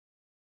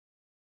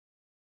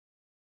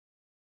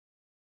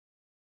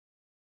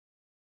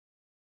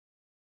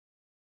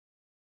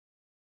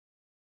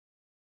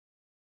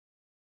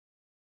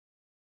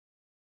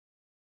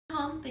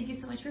Tom, thank you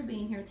so much for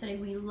being here today.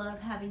 We love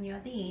having you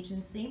at the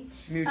agency.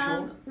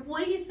 Mutual.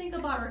 What do you think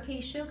about our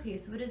case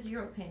showcase? What is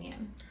your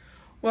opinion?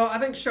 Well, I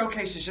think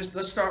showcases,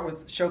 let's start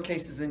with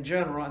showcases in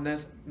general and then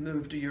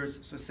move to yours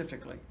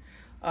specifically.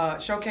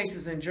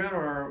 Showcases in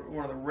general are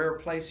one of the rare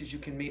places you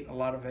can meet a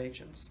lot of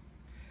agents.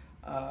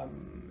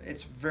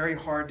 It's very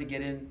hard to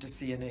get in to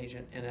see an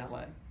agent in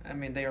LA. I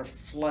mean, they are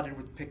flooded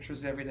with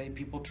pictures every day,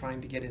 people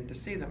trying to get in to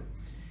see them.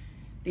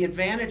 The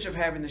advantage of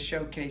having the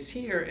showcase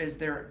here is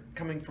they're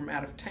coming from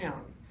out of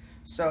town.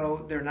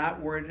 So they're not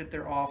worried at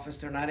their office,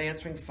 they're not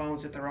answering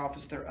phones at their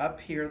office, they're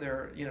up here,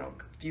 they're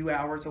a few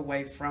hours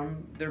away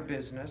from their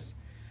business.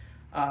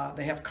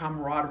 They have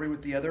camaraderie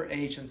with the other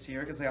agents here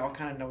because they all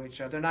kind of know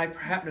each other. And I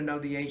happen to know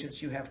the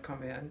agents you have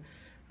come in.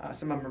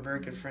 Some of them are very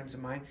good friends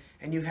of mine.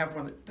 And you have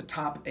one of the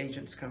top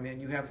agents come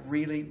in. You have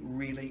really,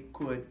 really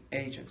good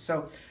agents.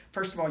 So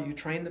first of all, you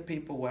train the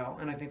people well,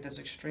 and I think that's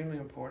extremely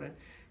important.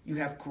 You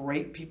have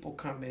great people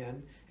come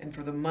in, and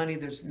for the money,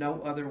 there's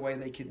no other way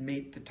they could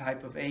meet the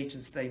type of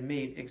agents they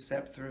meet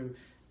except through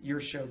your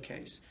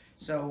showcase.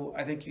 So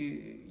I think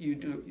you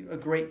do a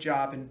great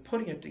job in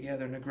putting it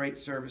together and a great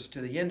service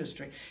to the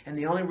industry. And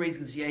the only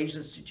reasons the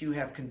agents that you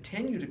have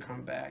continue to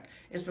come back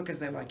is because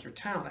they like your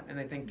talent and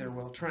they think they're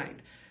well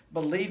trained.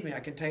 Believe me, I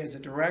can tell you as a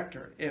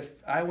director, if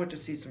I went to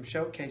see some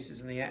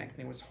showcases and the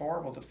acting was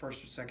horrible the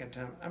first or second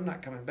time, I'm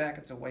not coming back.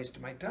 It's a waste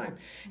of my time.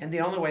 And the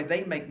only way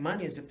they make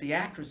money is if the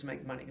actors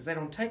make money, because they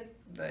don't take,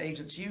 the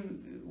agents you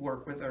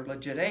work with are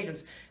legit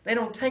agents, they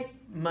don't take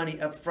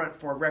money up front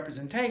for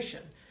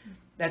representation.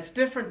 That's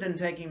different than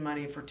taking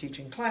money for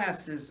teaching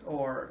classes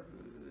or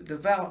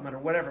development or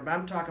whatever, but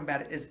I'm talking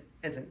about it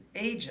as an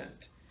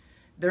agent.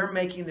 They're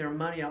making their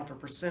money off a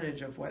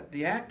percentage of what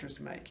the actors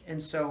make.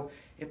 And so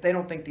if they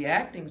don't think the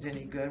acting's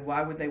any good,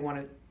 why would they want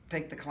to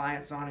take the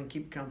clients on and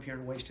keep coming here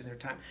and wasting their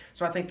time?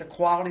 So I think the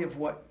quality of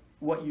what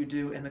you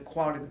do and the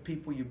quality of the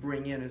people you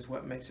bring in is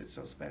what makes it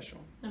so special.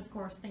 Of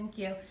course, thank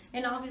you.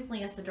 And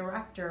obviously as a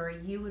director,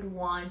 you would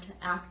want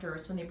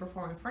actors when they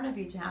perform in front of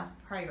you to have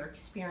prior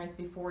experience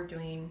before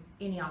doing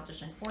any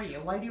audition for you.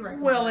 Why do you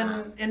recommend that?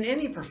 Well, in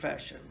any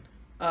profession,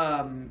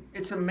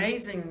 it's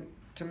amazing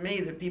to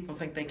me that people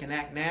think they can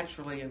act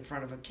naturally in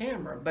front of a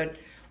camera, but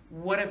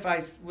what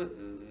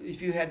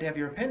if you had to have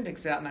your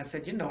appendix out and I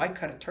said, I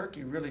cut a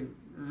turkey really,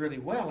 really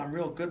well, I'm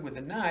real good with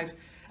a knife.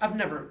 I've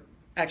never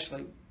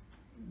actually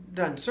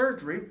done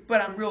surgery,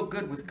 but I'm real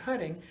good with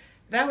cutting.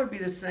 That would be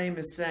the same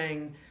as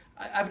saying,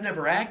 I've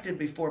never acted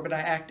before, but I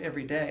act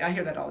every day. I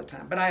hear that all the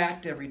time, but I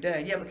act every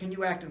day. Yeah, but can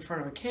you act in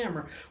front of a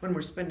camera when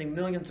we're spending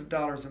millions of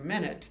dollars a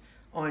minute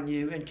on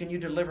you, and can you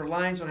deliver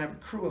lines when I have a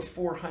crew of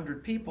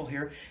 400 people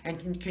here,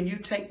 and can you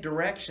take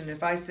direction?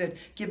 If I said,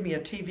 give me a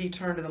TV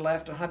turn to the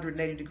left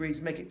 180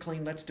 degrees, make it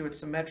clean, let's do it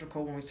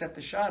symmetrical when we set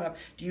the shot up,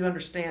 do you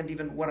understand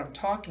even what I'm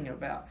talking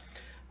about?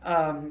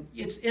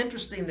 It's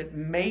interesting that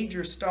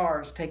major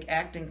stars take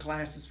acting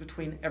classes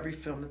between every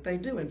film that they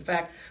do. In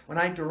fact, when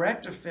I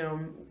direct a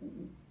film,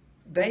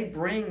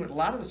 a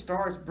lot of the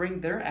stars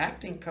bring their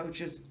acting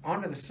coaches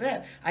onto the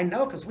set. I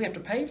know because we have to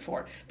pay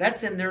for it.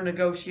 That's in their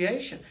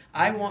negotiation.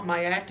 I want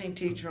my acting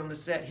teacher on the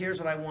set. Here's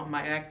what I want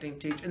my acting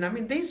teacher. And I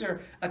mean, these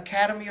are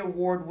Academy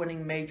Award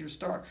winning major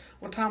stars.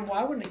 Well, Tom,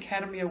 why would an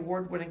Academy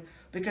Award winning?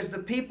 Because the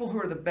people who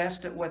are the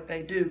best at what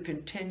they do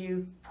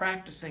continue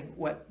practicing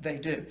what they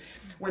do.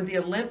 When the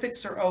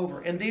Olympics are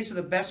over, and these are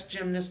the best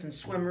gymnasts and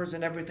swimmers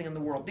and everything in the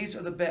world, these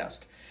are the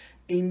best.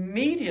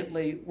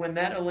 Immediately when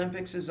that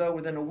Olympics is over,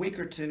 within a week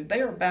or two,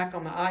 they are back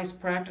on the ice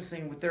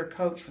practicing with their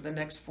coach for the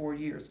next 4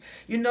 years.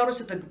 You notice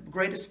that the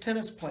greatest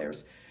tennis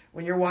players,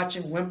 when you're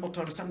watching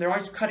Wimbledon or something, they're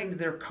always cutting to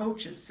their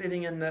coaches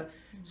sitting in the...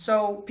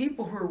 So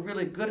people who are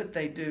really good at what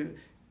they do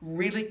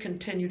really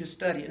continue to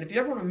study. And if you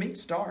ever want to meet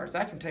stars,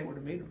 I can tell you where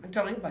to meet them. I can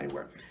tell anybody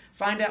where.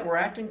 Find out where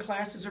acting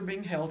classes are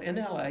being held in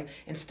LA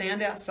and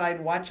stand outside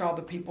and watch all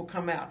the people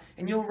come out.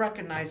 And you'll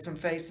recognize some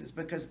faces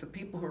because the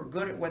people who are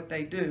good at what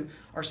they do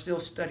are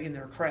still studying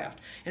their craft.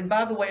 And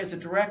by the way, as a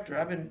director,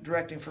 I've been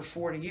directing for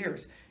 40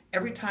 years.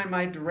 Every time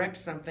I direct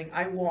something,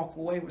 I walk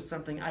away with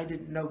something I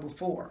didn't know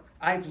before.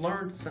 I've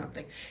learned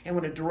something. And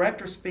when a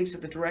director speaks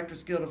at the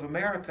Directors Guild of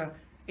America,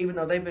 even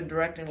though they've been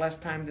directing less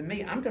time than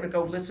me, I'm going to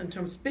go listen to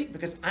them speak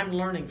because I'm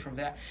learning from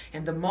that.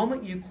 And the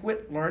moment you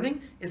quit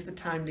learning is the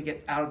time to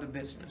get out of the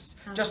business.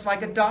 Just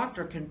like a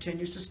doctor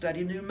continues to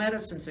study new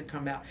medicines that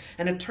come out.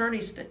 An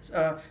attorney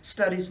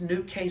studies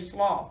new case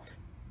law.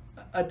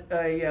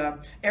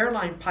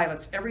 Airline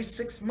pilots every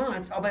 6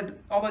 months,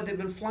 although they've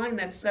been flying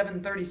that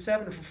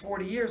 737 for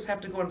 40 years, have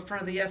to go in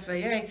front of the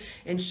FAA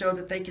and show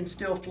that they can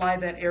still fly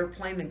that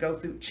airplane and go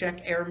through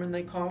check airmen,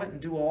 they call it, and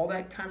do all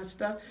that kind of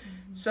stuff.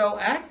 So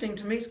acting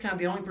to me is kind of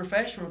the only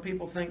profession where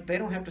people think they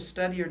don't have to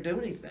study or do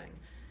anything.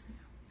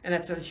 And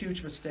that's a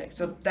huge mistake.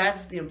 So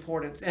that's the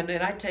importance. And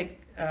I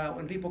take,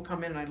 when people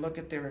come in and I look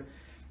at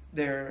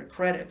their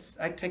credits,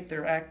 I take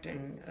their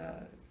acting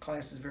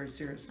classes very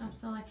seriously.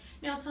 Absolutely.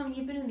 Now, Tommy,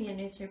 you've been in the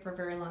industry for a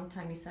very long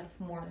time. You said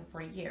for more than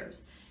 40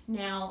 years.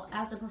 Now,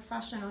 as a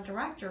professional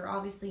director,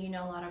 obviously you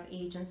know a lot of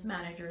agents,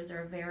 managers they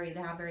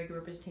have very good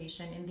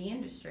reputation in the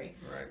industry.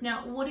 Right.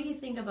 Now, what do you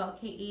think about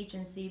K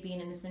Agency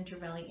being in the Central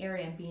Valley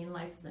area and being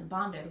licensed and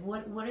bonded?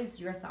 What is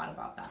your thought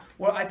about that?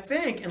 Well, I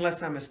think,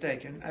 unless I'm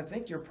mistaken, I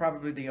think you're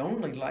probably the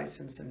only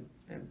licensed and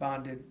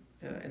bonded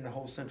in the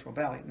whole Central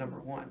Valley, number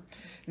one.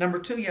 Number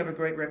two, you have a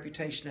great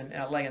reputation in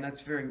LA, and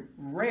that's very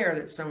rare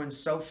that someone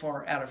so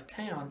far out of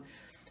town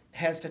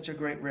has such a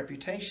great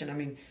reputation. I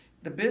mean,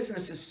 the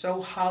business is so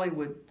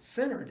Hollywood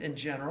centered in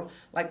general.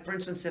 Like, for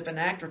instance, if an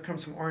actor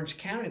comes from Orange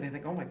County, they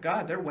think, oh my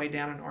God, they're way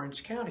down in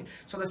Orange County.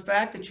 So the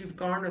fact that you've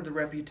garnered the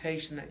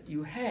reputation that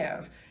you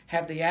have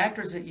the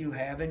actors that you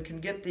have, and can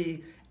get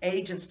the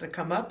agents to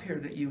come up here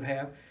that you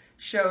have,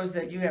 shows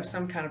that you have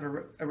some kind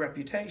of a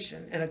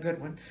reputation, and a good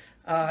one,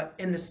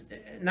 in this,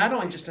 not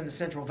only just in the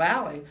Central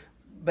Valley,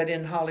 but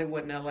in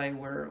Hollywood and LA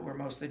where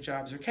most of the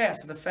jobs are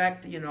cast. So the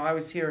fact that, you know, I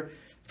always hear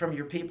from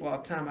your people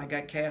all the time, I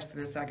got cast in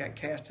this, I got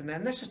cast in that,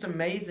 and that's just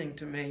amazing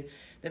to me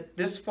that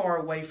this far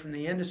away from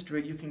the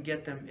industry you can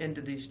get them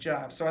into these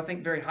jobs. So I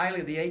think very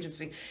highly of the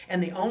agency,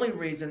 and the only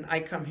reason I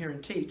come here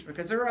and teach,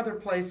 because there are other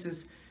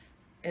places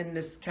in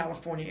this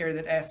California area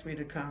that ask me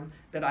to come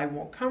that I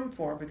won't come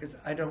for because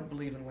I don't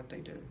believe in what they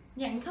do.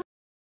 Yeah, and